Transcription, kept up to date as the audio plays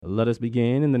Let us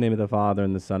begin in the name of the Father,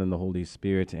 and the Son, and the Holy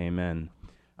Spirit. Amen.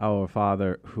 Our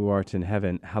Father, who art in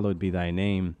heaven, hallowed be thy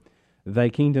name. Thy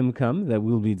kingdom come, thy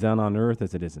will be done on earth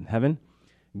as it is in heaven.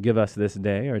 Give us this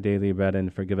day our daily bread,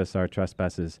 and forgive us our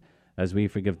trespasses, as we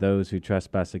forgive those who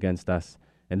trespass against us.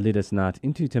 And lead us not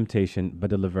into temptation, but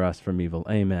deliver us from evil.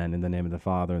 Amen. In the name of the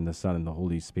Father, and the Son, and the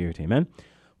Holy Spirit. Amen.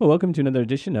 Well, welcome to another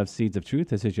edition of Seeds of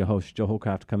Truth. This is your host, Joe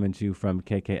Holcraft, coming to you from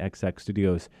KKXX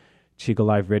Studios, Chico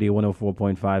Live Radio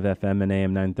 104.5 FM and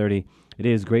AM 930. It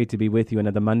is great to be with you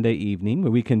another Monday evening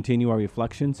where we continue our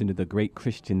reflections into the great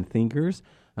Christian thinkers.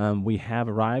 We have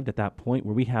arrived at that point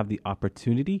where we have the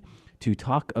opportunity to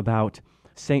talk about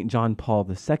St. John Paul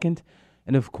II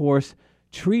and, of course,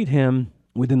 treat him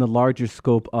within the larger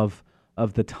scope of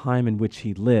the time in which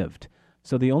he lived.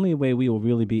 So the only way we will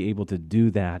really be able to do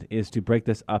that is to break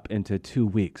this up into 2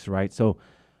 weeks, right? So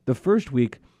the first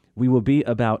week we will be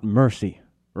about mercy,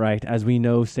 right? As we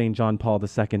know St. John Paul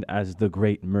II as the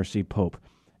Great Mercy Pope.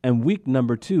 And week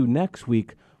number 2, next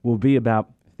week, will be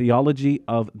about theology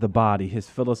of the body, his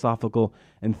philosophical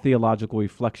and theological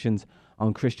reflections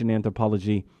on Christian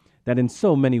anthropology that in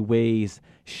so many ways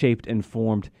shaped and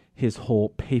formed his whole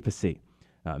papacy.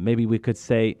 Maybe we could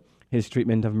say his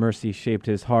treatment of mercy shaped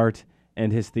his heart,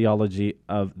 and his theology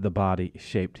of the body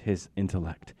shaped his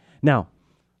intellect. Now,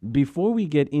 before we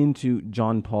get into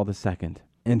John Paul II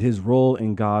and his role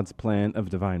in God's plan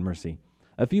of divine mercy,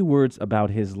 a few words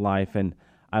about his life, and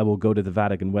I will go to the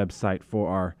Vatican website for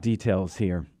our details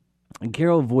here.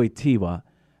 Karol Wojtyła,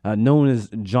 known as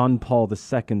John Paul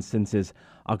II since his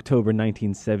October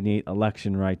 1978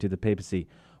 election right to the papacy,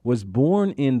 was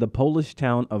born in the Polish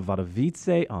town of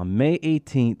Wadowice on May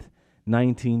 18th,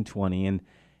 1920.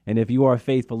 And if you are a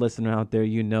faithful listener out there,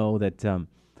 you know that,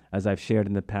 as I've shared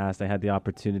in the past, I had the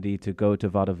opportunity to go to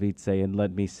Wadowice, and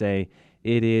let me say,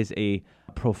 it is a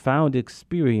profound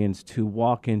experience to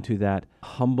walk into that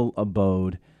humble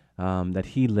abode that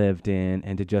he lived in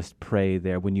and to just pray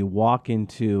there. When you walk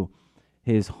into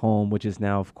his home, which is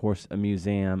now, of course, a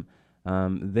museum,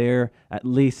 there, at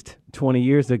least 20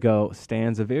 years ago,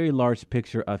 stands a very large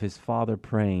picture of his father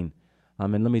praying.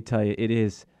 And let me tell you, it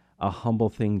is a humble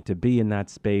thing to be in that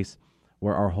space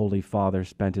where our Holy Father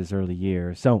spent his early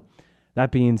years. So,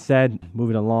 that being said,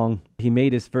 moving along, he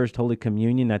made his first Holy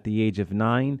Communion at the age of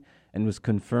 9 and was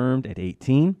confirmed at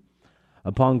 18.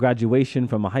 Upon graduation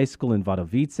from a high school in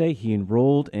Wadowice, he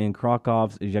enrolled in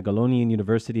Krakow's Jagiellonian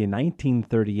University in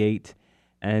 1938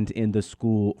 and in the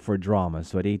School for Drama.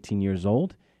 So at 18 years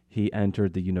old, he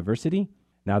entered the university.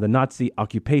 Now, the Nazi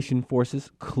occupation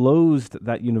forces closed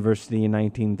that university in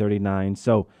 1939,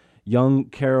 so young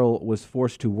Karol was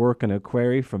forced to work in a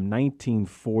quarry from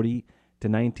 1940 to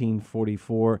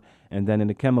 1944, and then in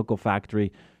a chemical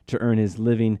factory to earn his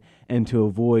living and to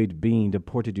avoid being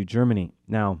deported to Germany.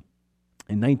 Now,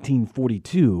 in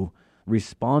 1942,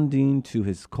 responding to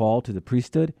his call to the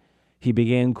priesthood, he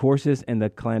began courses in the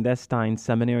clandestine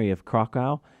seminary of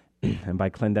Krakow, and by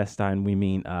clandestine we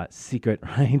mean secret,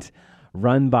 right?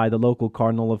 Run by the local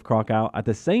cardinal of Krakow. At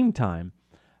the same time,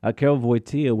 Karol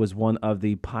Wojtyła was one of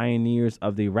the pioneers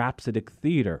of the Rhapsodic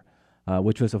Theater,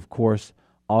 which was, of course,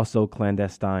 also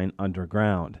clandestine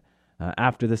underground.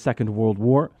 After the Second World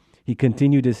War, he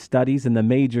continued his studies in the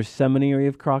major seminary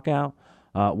of Krakow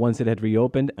once it had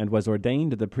reopened, and was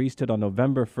ordained to the priesthood on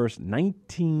November 1st,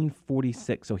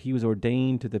 1946. So he was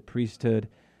ordained to the priesthood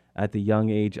at the young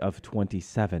age of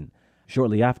 27.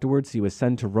 Shortly afterwards, he was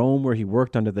sent to Rome, where he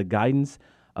worked under the guidance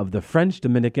of the French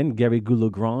Dominican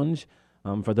Garrigou-Lagrange.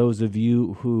 For those of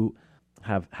you who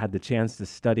have had the chance to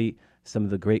study some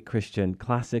of the great Christian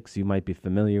classics, you might be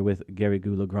familiar with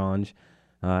Garrigou-Lagrange.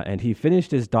 And he finished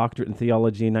his doctorate in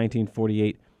theology in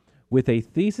 1948 with a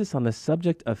thesis on the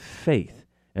subject of faith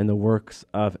and the works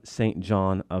of St.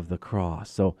 John of the Cross.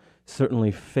 So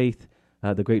certainly faith,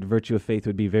 the great virtue of faith,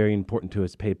 would be very important to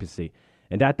his papacy.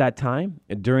 And at that time,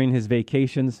 during his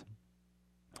vacations,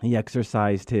 he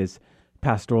exercised his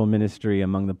pastoral ministry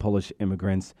among the Polish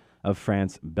immigrants of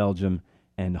France, Belgium,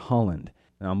 and Holland.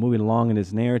 Now, moving along in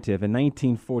his narrative, in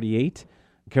 1948,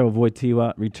 Karol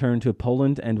Wojtyła returned to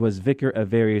Poland and was vicar of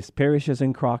various parishes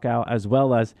in Krakow, as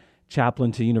well as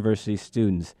chaplain to university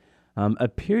students. A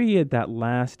period that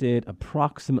lasted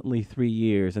approximately 3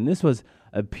 years. And this was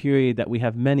a period that we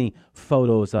have many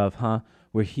photos of,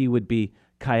 where he would be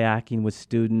kayaking with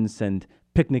students and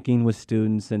picnicking with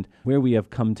students, and where we have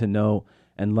come to know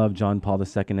and love John Paul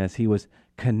II as he was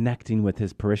connecting with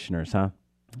his parishioners.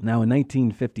 Now, in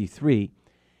 1953,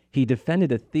 he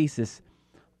defended a thesis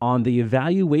on the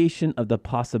evaluation of the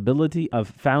possibility of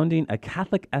founding a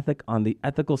Catholic ethic on the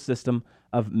ethical system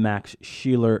of Max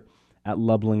Scheler at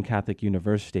Lublin Catholic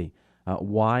University.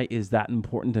 Why is that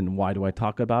important, and why do I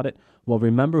talk about it? Well,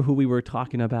 remember who we were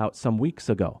talking about some weeks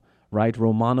ago, right?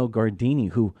 Romano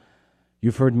Guardini, who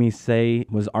you've heard me say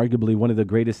was arguably one of the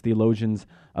greatest theologians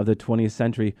of the 20th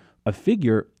century, a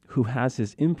figure who has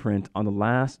his imprint on the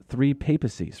last three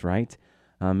papacies, right?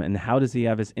 And how does he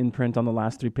have his imprint on the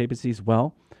last three papacies?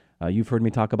 Well, you've heard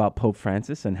me talk about Pope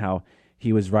Francis and how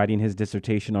he was writing his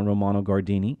dissertation on Romano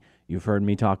Guardini. You've heard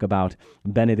me talk about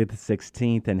Benedict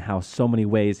XVI and how so many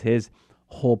ways his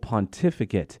whole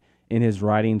pontificate in his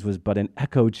writings was but an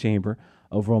echo chamber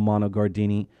of Romano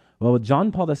Guardini. Well, with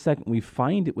John Paul II, we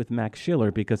find it with Max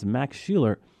Scheler because Max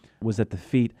Scheler was at the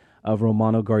feet of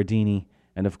Romano Guardini,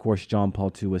 and of course John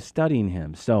Paul II was studying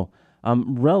him. So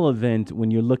relevant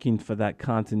when you're looking for that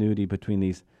continuity between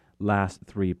these last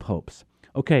three popes.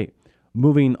 Okay,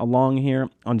 moving along here,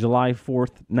 on July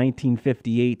 4th,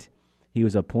 1958, he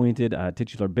was appointed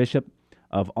titular bishop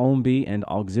of Olmby and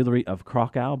auxiliary of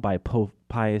Krakow by Pope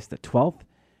Pius XII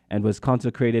and was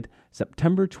consecrated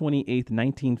September 28th,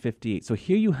 1958. So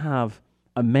here you have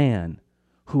a man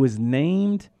who was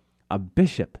named a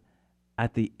bishop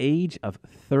at the age of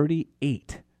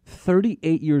 38.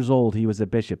 38 years old, he was a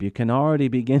bishop. You can already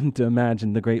begin to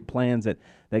imagine the great plans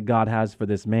that God has for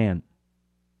this man.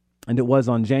 And it was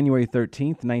on January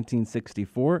 13th,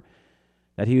 1964,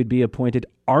 that he would be appointed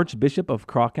Archbishop of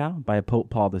Krakow by Pope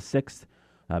Paul VI.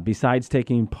 Besides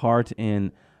taking part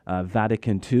in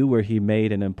Vatican II, where he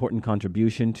made an important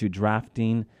contribution to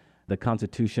drafting the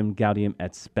Constitution Gaudium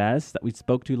et Spes that we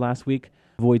spoke to last week,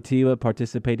 Wojtyła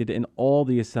participated in all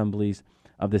the assemblies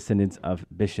of the synods of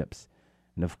bishops.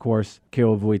 And of course,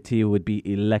 Karol Wojtyła would be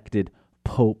elected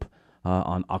Pope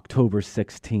on October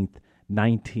 16th,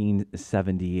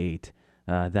 1978.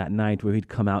 That night where he'd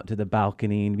come out to the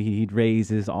balcony and he'd raise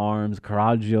his arms,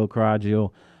 Coraggio,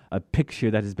 Coraggio, a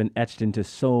picture that has been etched into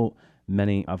so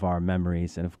many of our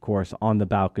memories. And of course, on the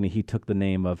balcony, he took the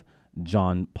name of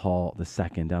John Paul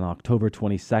II. On October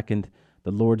 22nd,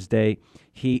 the Lord's Day,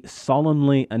 he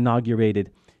solemnly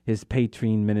inaugurated his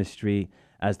patrine ministry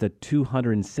as the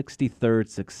 263rd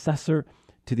successor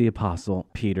to the Apostle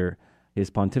Peter. His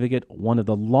pontificate, one of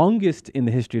the longest in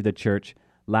the history of the church,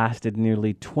 lasted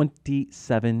nearly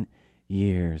 27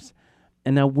 years.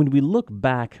 And now when we look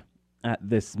back at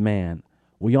this man,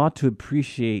 we ought to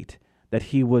appreciate that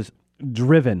he was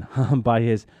driven by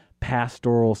his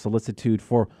pastoral solicitude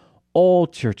for all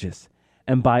churches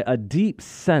and by a deep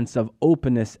sense of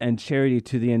openness and charity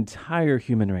to the entire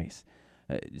human race.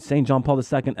 St. John Paul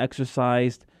II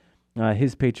exercised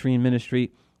his patrine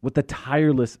ministry with a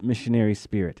tireless missionary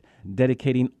spirit,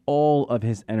 dedicating all of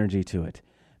his energy to it,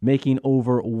 making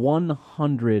over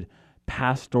 100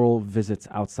 pastoral visits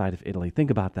outside of Italy. Think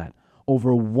about that.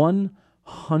 Over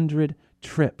 100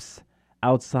 trips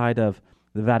outside of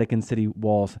the Vatican City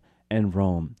walls and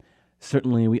Rome.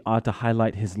 Certainly, we ought to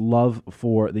highlight his love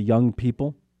for the young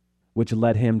people, which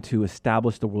led him to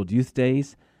establish the World Youth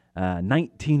Days,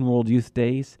 19 World Youth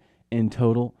Days in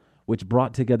total, which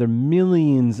brought together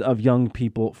millions of young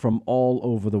people from all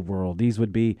over the world. These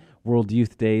would be World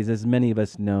Youth Days, as many of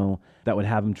us know, that would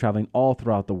have him traveling all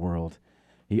throughout the world.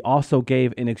 He also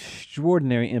gave an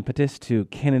extraordinary impetus to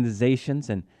canonizations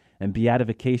and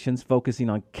beatifications, focusing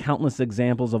on countless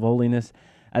examples of holiness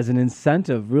as an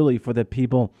incentive, really, for the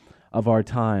people of our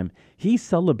time. He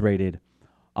celebrated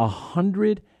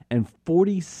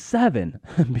 147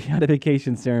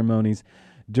 beatification ceremonies,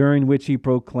 during which he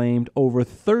proclaimed over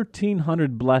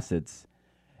 1,300 blesseds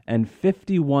and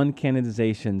 51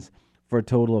 canonizations for a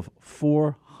total of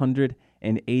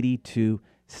 482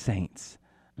 saints.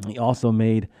 He also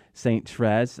made St.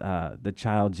 Therese, the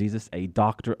child Jesus, a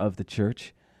doctor of the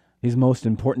church. His most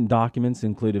important documents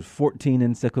included 14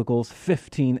 encyclicals,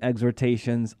 15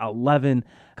 exhortations, 11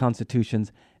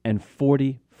 constitutions, and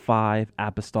 45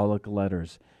 apostolic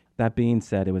letters. That being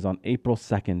said, it was on April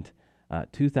 2nd,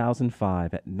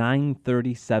 2005 at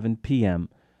 9:37 p.m.,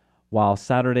 while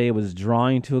Saturday was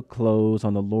drawing to a close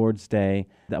on the Lord's Day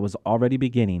that was already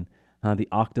beginning, the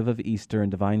octave of Easter and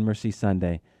Divine Mercy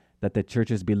Sunday, that the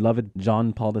Church's beloved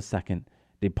John Paul II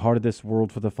departed this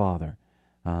world for the Father,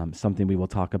 something we will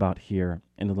talk about here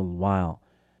in a little while.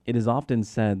 It is often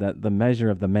said that the measure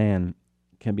of the man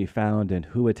can be found in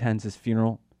who attends his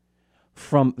funeral.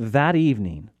 From that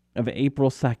evening of April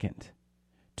 2nd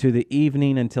to the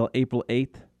evening until April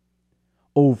 8th,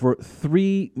 over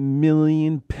 3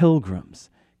 million pilgrims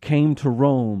came to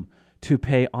Rome to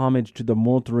pay homage to the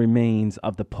mortal remains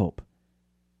of the Pope.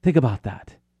 Think about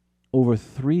that. Over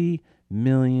 3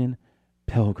 million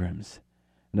pilgrims.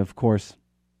 And of course,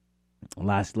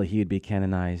 lastly, he would be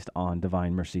canonized on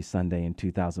Divine Mercy Sunday in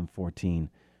 2014,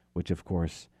 which of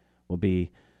course will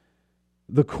be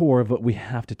the core of what we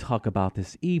have to talk about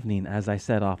this evening. As I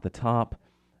said off the top,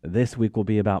 this week will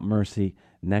be about mercy.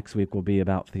 Next week will be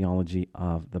about theology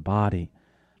of the body.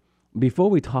 Before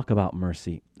we talk about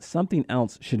mercy, something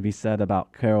else should be said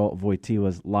about Karol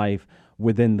Wojtyła's life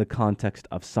within the context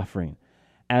of suffering,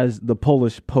 as the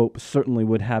Polish Pope certainly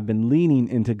would have been leaning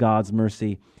into God's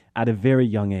mercy at a very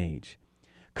young age.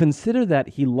 Consider that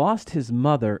he lost his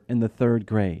mother in the 3rd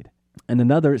grade and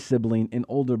another sibling, an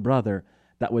older brother,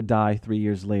 that would die 3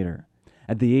 years later.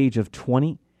 At the age of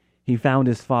 20, he found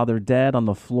his father dead on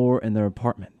the floor in their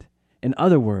apartment. In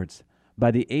other words,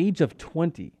 by the age of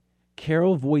 20,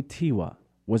 Karol Wojtyła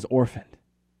was orphaned.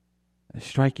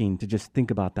 Striking to just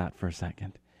think about that for a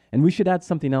second. And we should add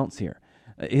something else here.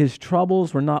 His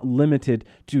troubles were not limited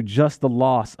to just the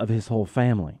loss of his whole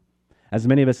family. As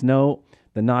many of us know,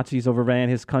 the Nazis overran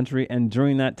his country, and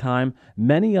during that time,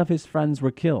 many of his friends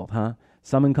were killed,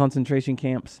 Some in concentration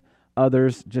camps,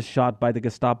 others just shot by the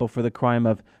Gestapo for the crime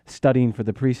of studying for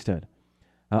the priesthood.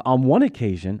 On one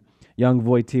occasion, young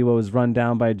Wojtyła was run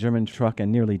down by a German truck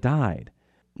and nearly died.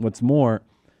 What's more,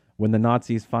 when the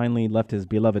Nazis finally left his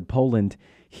beloved Poland,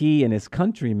 he and his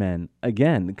countrymen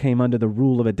again came under the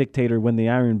rule of a dictator when the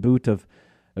iron boot of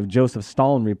Joseph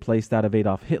Stalin replaced that of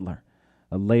Adolf Hitler.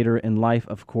 Later in life,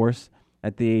 of course,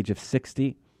 at the age of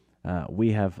 60,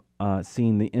 we have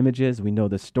seen the images. We know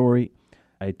the story.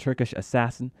 A Turkish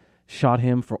assassin shot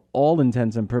him for all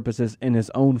intents and purposes in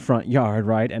his own front yard,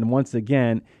 right? And once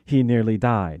again, he nearly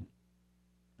died.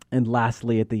 And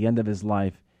lastly, at the end of his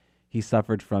life, he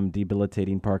suffered from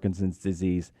debilitating Parkinson's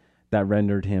disease that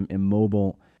rendered him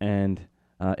immobile and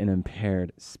an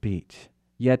impaired speech.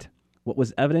 Yet, what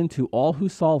was evident to all who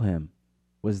saw him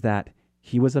was that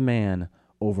he was a man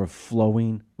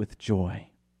overflowing with joy.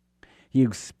 He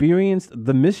experienced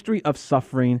the mystery of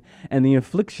suffering and the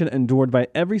affliction endured by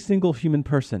every single human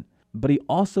person, but he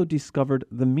also discovered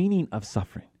the meaning of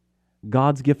suffering,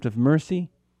 God's gift of mercy,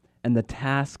 and the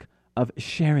task of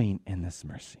sharing in this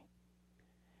mercy.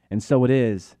 And so it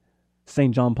is,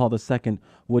 St. John Paul II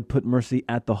would put mercy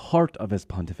at the heart of his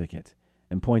pontificate.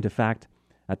 In point of fact,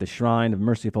 at the Shrine of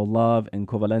Merciful Love in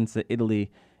Covalenza,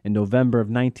 Italy, in November of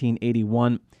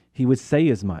 1981, he would say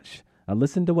as much. Now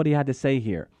listen to what he had to say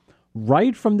here.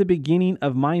 Right from the beginning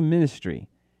of my ministry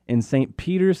in St.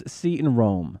 Peter's See in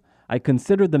Rome, I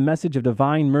considered the message of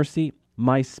divine mercy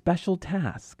my special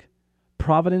task.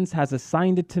 Providence has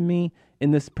assigned it to me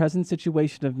in this present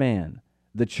situation of man,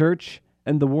 the church,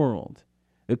 and the world.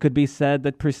 It could be said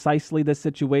that precisely this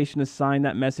situation assigned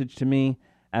that message to me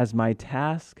as my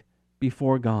task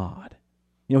before God.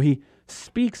 He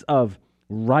speaks of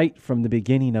right from the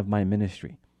beginning of my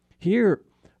ministry. Here,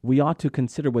 we ought to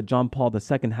consider what John Paul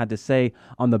II had to say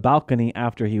on the balcony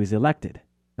after he was elected.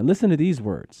 And listen to these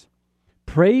words.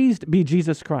 Praised be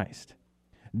Jesus Christ.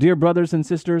 Dear brothers and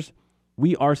sisters,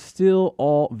 we are still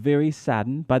all very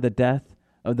saddened by the death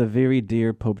of the very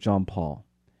dear Pope John Paul.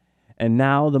 And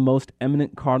now the most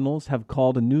eminent cardinals have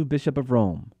called a new bishop of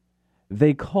Rome.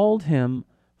 They called him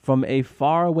from a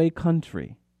faraway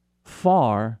country,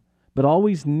 far, but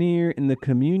always near in the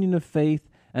communion of faith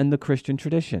and the Christian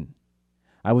tradition.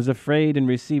 I was afraid in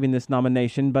receiving this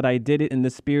nomination, but I did it in the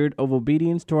spirit of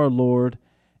obedience to our Lord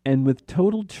and with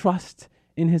total trust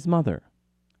in his mother,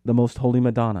 the Most Holy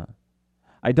Madonna.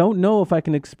 I don't know if I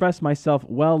can express myself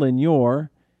well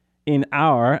in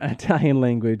our Italian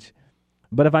language,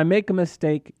 but if I make a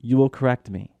mistake, you will correct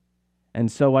me.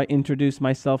 And so I introduce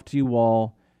myself to you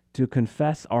all to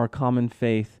confess our common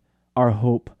faith, our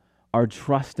hope, our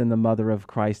trust in the Mother of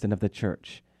Christ and of the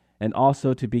Church, and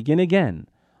also to begin again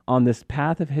on this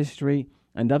path of history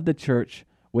and of the Church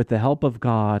with the help of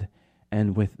God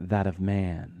and with that of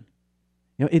man.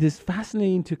 It is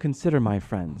fascinating to consider, my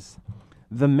friends,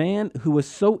 the man who was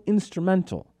so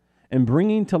instrumental in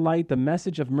bringing to light the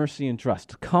message of mercy and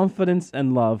trust, confidence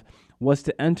and love, was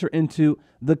to enter into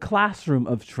the classroom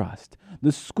of trust,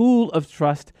 the school of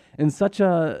trust in such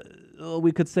a,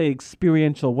 we could say,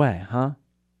 experiential way,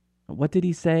 What did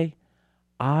he say?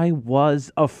 I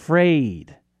was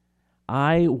afraid.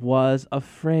 I was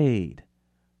afraid,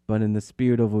 but in the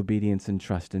spirit of obedience and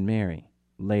trust in Mary.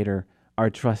 Later, our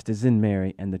trust is in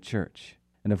Mary and the Church.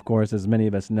 And of course, as many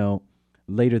of us know,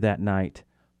 later that night,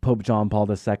 Pope John Paul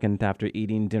II, after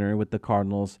eating dinner with the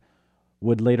cardinals,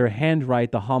 would later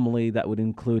handwrite the homily that would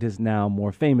include his now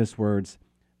more famous words,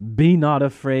 "Be not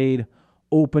afraid,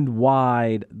 opened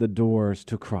wide the doors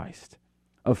to Christ."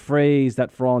 A phrase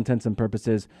that, for all intents and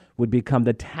purposes, would become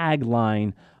the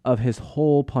tagline of his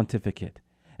whole pontificate,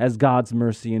 as God's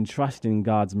mercy and trusting in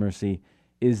God's mercy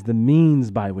is the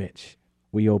means by which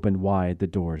we open wide the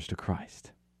doors to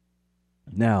Christ.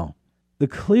 Now, the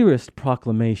clearest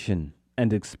proclamation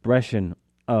and expression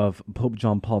of Pope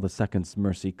John Paul II's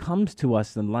mercy comes to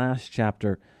us in the last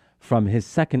chapter from his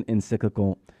second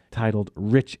encyclical titled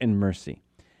Rich in Mercy.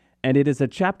 And it is a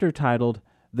chapter titled,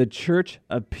 The Church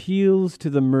Appeals to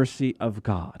the Mercy of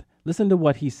God. Listen to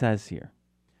what he says here.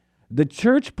 The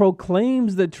Church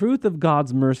proclaims the truth of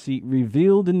God's mercy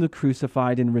revealed in the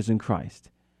crucified and risen Christ,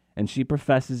 and she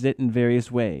professes it in various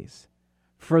ways.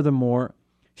 Furthermore,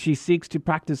 she seeks to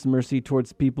practice mercy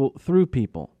towards people through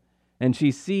people, and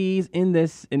she sees in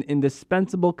this an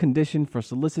indispensable condition for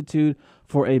solicitude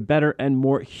for a better and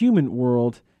more human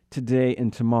world today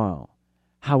and tomorrow.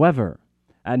 However,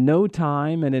 at no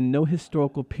time and in no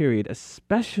historical period,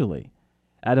 especially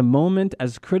at a moment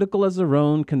as critical as our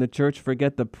own, can the Church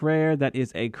forget the prayer that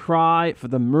is a cry for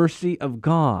the mercy of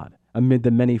God amid the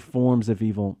many forms of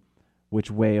evil which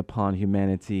weigh upon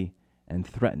humanity and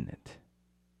threaten it.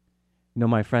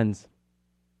 My friends,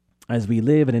 as we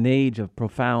live in an age of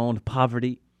profound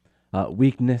poverty,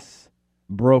 weakness,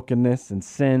 brokenness, and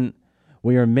sin,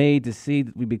 we are made to see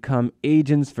that we become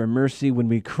agents for mercy when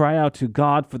we cry out to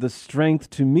God for the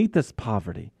strength to meet this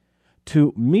poverty,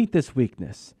 to meet this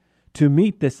weakness, to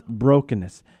meet this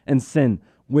brokenness and sin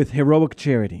with heroic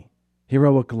charity,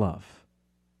 heroic love.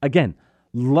 Again,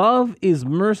 love is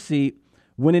mercy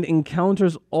when it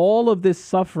encounters all of this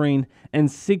suffering and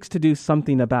seeks to do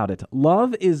something about it.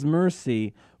 Love is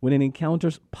mercy when it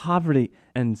encounters poverty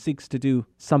and seeks to do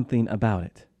something about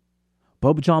it.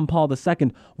 Pope John Paul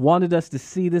II wanted us to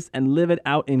see this and live it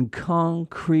out in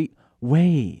concrete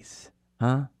ways.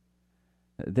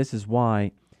 This is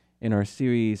why in our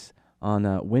series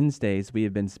on Wednesdays we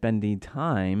have been spending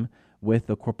time with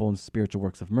the corporal and spiritual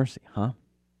works of mercy.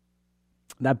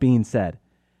 That being said,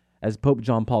 as Pope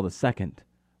John Paul II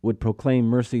would proclaim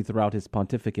mercy throughout his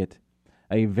pontificate,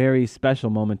 a very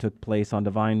special moment took place on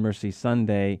Divine Mercy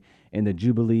Sunday in the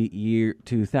Jubilee year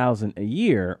 2000, a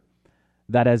year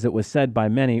that, as it was said by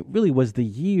many, really was the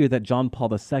year that John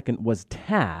Paul II was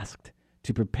tasked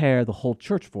to prepare the whole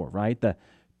church for, right? The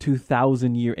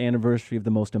 2,000-year anniversary of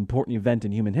the most important event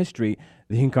in human history,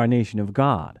 the incarnation of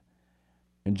God.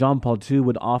 And John Paul II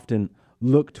would often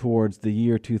look towards the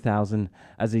year 2000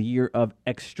 as a year of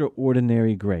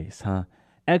extraordinary grace,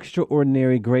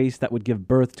 Extraordinary grace that would give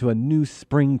birth to a new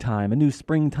springtime in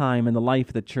the life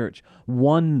of the church,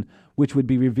 one which would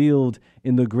be revealed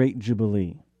in the Great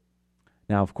Jubilee.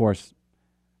 Now, of course,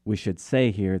 we should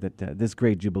say here that this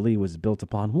Great Jubilee was built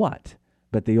upon what?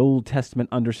 But the Old Testament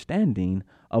understanding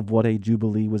of what a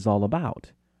Jubilee was all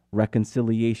about: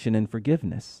 reconciliation and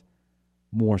forgiveness.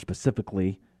 More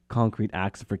specifically, concrete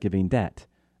acts of forgiving debt,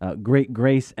 great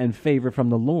grace and favor from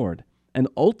the Lord, and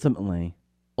ultimately,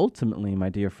 my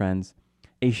dear friends,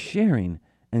 a sharing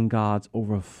in God's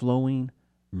overflowing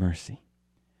mercy.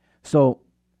 So,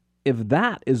 if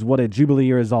that is what a Jubilee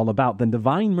year is all about, then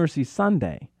Divine Mercy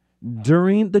Sunday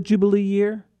during the Jubilee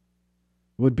year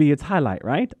would be its highlight,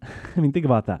 right? Think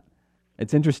about that.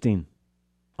 It's interesting.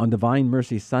 On Divine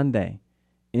Mercy Sunday,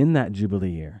 in that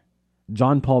Jubilee year,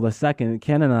 John Paul II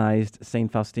canonized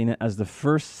St. Faustina as the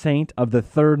first saint of the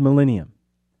third millennium.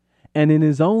 And in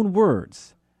his own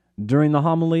words, during the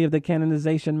homily of the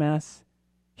canonization Mass,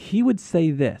 he would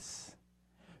say this: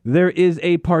 "There is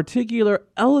a particular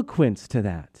eloquence to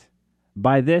that.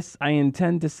 By this I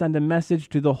intend to send a message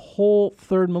to the whole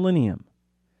third millennium.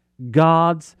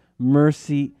 God's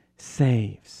mercy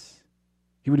saves."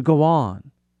 He would go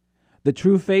on. "The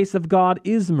true face of God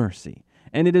is mercy,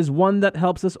 and it is one that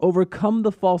helps us overcome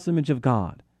the false image of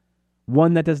God,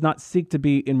 one that does not seek to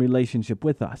be in relationship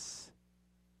with us.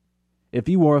 If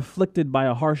you are afflicted by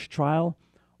a harsh trial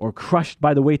or crushed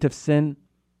by the weight of sin,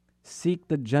 seek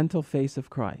the gentle face of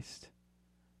Christ.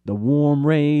 The warm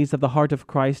rays of the heart of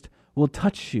Christ will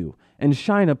touch you and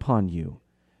shine upon you.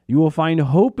 You will find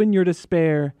hope in your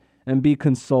despair and be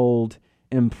consoled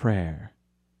in prayer."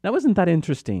 Now, isn't that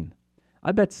interesting?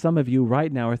 I bet some of you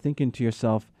right now are thinking to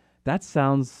yourself, that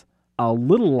sounds a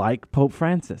little like Pope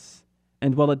Francis.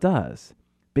 And well, it does,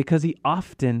 because he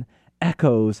often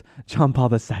echoes John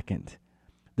Paul II.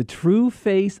 The true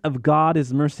face of God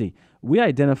is mercy. We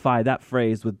identify that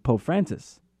phrase with Pope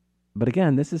Francis. But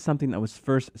again, this is something that was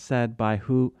first said by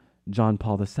who? John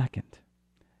Paul II.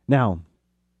 Now,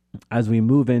 as we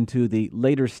move into the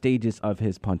later stages of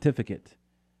his pontificate,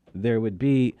 there would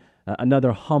be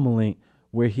another homily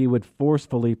where he would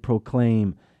forcefully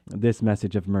proclaim this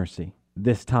message of mercy,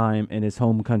 this time in his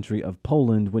home country of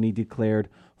Poland, when he declared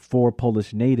 4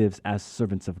 Polish natives as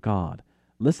servants of God.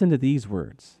 Listen to these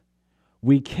words: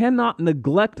 "We cannot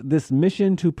neglect this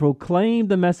mission to proclaim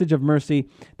the message of mercy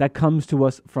that comes to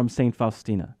us from St.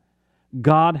 Faustina.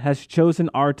 God has chosen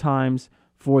our times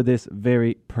for this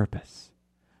very purpose.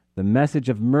 The message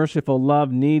of merciful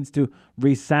love needs to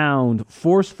resound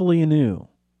forcefully anew.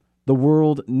 The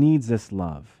world needs this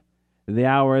love. The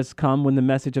hour has come when the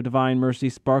message of divine mercy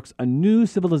sparks a new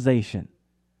civilization,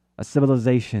 a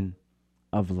civilization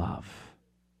of love.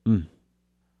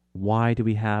 Why do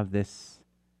we have this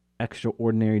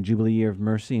extraordinary Jubilee Year of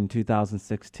Mercy in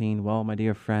 2016? Well, my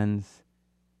dear friends,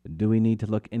 do we need to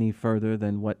look any further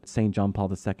than what St. John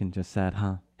Paul II just said,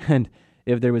 huh? And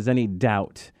if there was any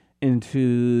doubt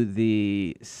into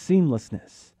the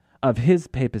seamlessness of his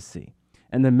papacy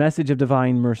and the message of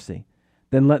divine mercy,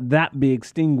 then let that be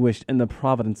extinguished in the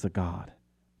providence of God.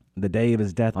 The day of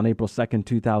his death on April 2nd,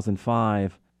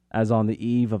 2005, as on the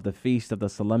eve of the feast of the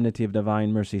Solemnity of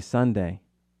Divine Mercy Sunday,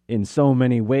 in so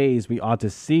many ways we ought to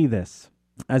see this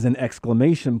as an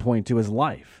exclamation point to his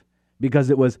life, because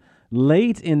it was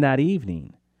late in that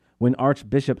evening when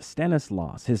Archbishop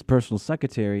Stanislaus, his personal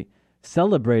secretary,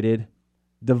 celebrated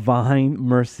Divine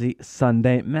Mercy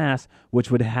Sunday Mass, which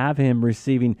would have him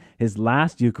receiving his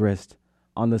last Eucharist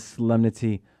on the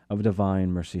Solemnity of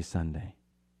Divine Mercy Sunday.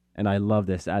 And I love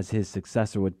this, as his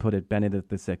successor would put it, Benedict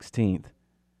XVI.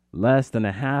 Less than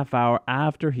a half hour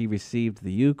after he received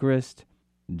the Eucharist,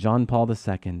 John Paul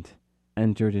II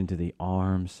entered into the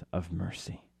arms of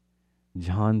mercy.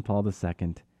 John Paul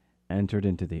II entered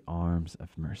into the arms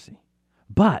of mercy.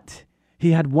 But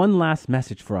he had one last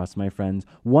message for us, my friends,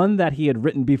 one that he had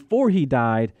written before he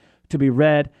died, to be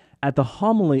read at the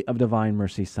homily of Divine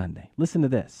Mercy Sunday. Listen to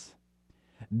this.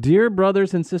 Dear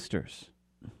brothers and sisters,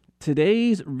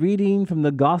 today's reading from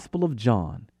the Gospel of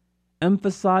John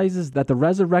emphasizes that the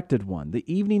resurrected one, the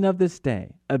evening of this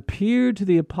day, appeared to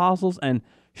the apostles and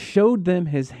showed them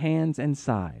his hands and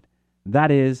side.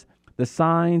 That is, the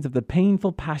signs of the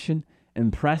painful passion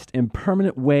impressed in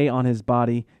permanent way on his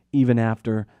body even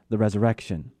after the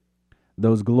resurrection.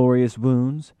 Those glorious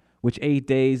wounds, which 8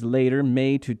 days later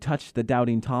made to touch the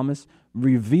doubting Thomas,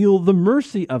 reveal the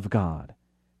mercy of God,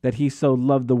 that he so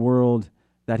loved the world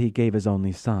that he gave his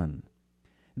only Son.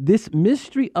 This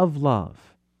mystery of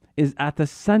love is at the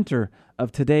center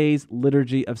of today's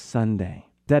Liturgy of Sunday,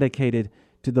 dedicated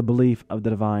to the belief of the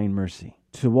divine mercy.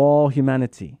 To all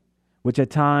humanity, which at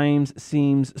times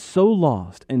seems so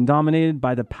lost and dominated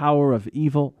by the power of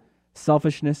evil,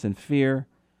 selfishness, and fear,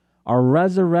 our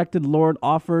resurrected Lord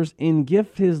offers in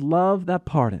gift his love that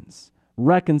pardons,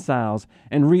 reconciles,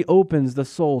 and reopens the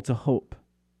soul to hope.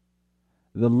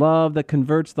 The love that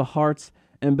converts the hearts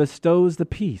and bestows the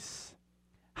peace.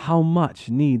 How much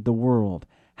need the world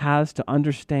has to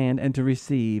understand and to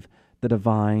receive the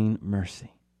divine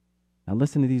mercy. Now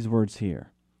listen to these words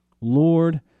here.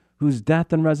 Lord, whose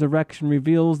death and resurrection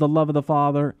reveals the love of the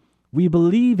Father, we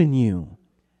believe in you,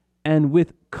 and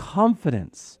with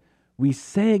confidence we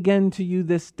say again to you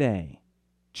this day,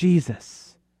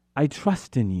 Jesus, I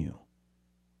trust in you.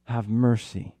 Have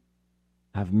mercy.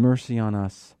 Have mercy on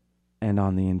us and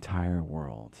on the entire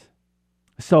world.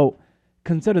 So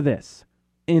consider this.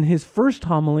 In his first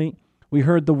homily, we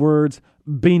heard the words,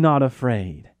 be not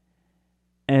afraid.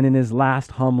 And in his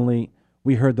last homily,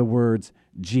 we heard the words,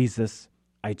 Jesus,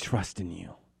 I trust in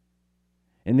you.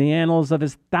 In the annals of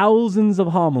his thousands of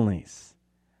homilies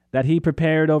that he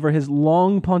prepared over his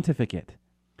long pontificate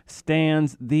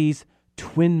stands these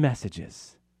twin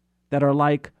messages that are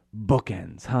like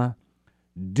bookends, huh?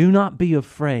 Do not be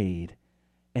afraid,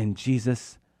 and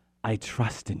Jesus, I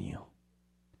trust in you.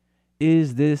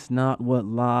 Is this not what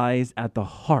lies at the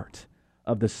heart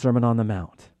of the Sermon on the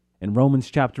Mount? In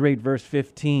Romans chapter 8, verse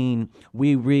 15,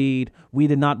 we read, we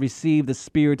did not receive the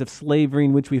spirit of slavery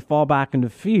in which we fall back into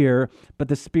fear, but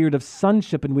the spirit of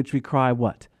sonship in which we cry,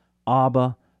 what?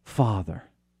 Abba, Father.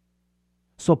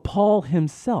 So Paul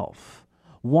himself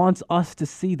wants us to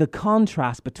see the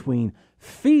contrast between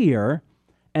fear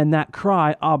and that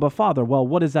cry, Abba, Father. Well,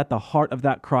 what is at the heart of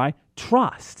that cry?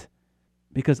 Trust.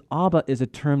 Because Abba is a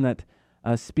term that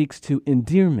speaks to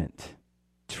endearment.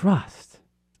 Trust.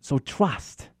 So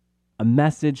trust. A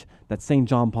message that St.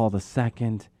 John Paul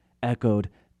II echoed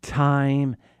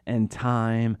time and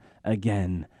time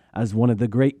again as one of the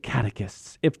great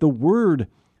catechists. If the word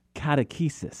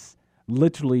catechesis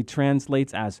literally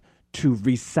translates as to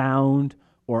resound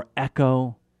or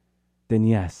echo, then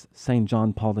yes, St.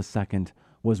 John Paul II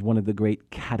was one of the great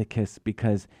catechists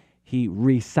because he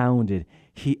resounded,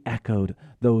 he echoed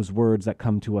those words that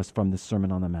come to us from the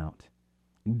Sermon on the Mount.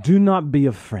 Do not be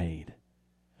afraid.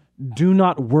 Do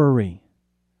not worry.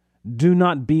 Do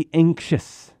not be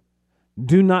anxious.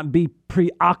 Do not be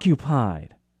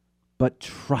preoccupied, but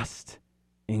trust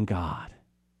in God.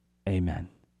 Amen.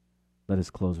 Let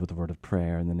us close with a word of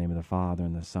prayer in the name of the Father,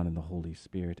 and the Son, and the Holy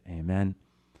Spirit. Amen.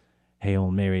 Hail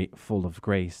Mary, full of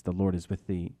grace, the Lord is with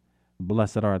thee.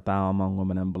 Blessed art thou among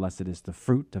women, and blessed is the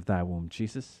fruit of thy womb,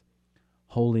 Jesus.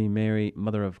 Holy Mary,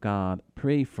 Mother of God,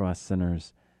 pray for us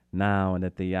sinners, now and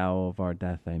at the hour of our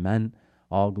death. Amen.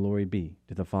 All glory be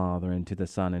to the Father, and to the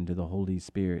Son, and to the Holy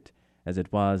Spirit, as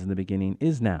it was in the beginning,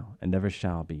 is now, and ever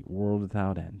shall be, world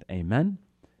without end. Amen.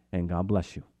 And God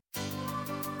bless you.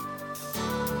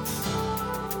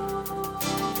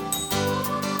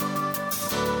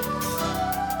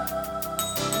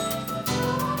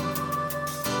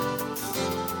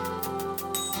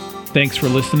 Thanks for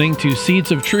listening to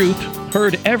Seeds of Truth,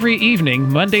 heard every evening,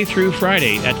 Monday through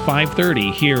Friday at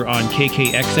 5:30 here on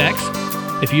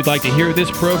KKXX. If you'd like to hear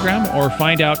this program or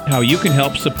find out how you can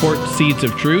help support Seeds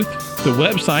of Truth, the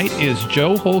website is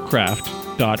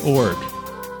joeholcraft.org.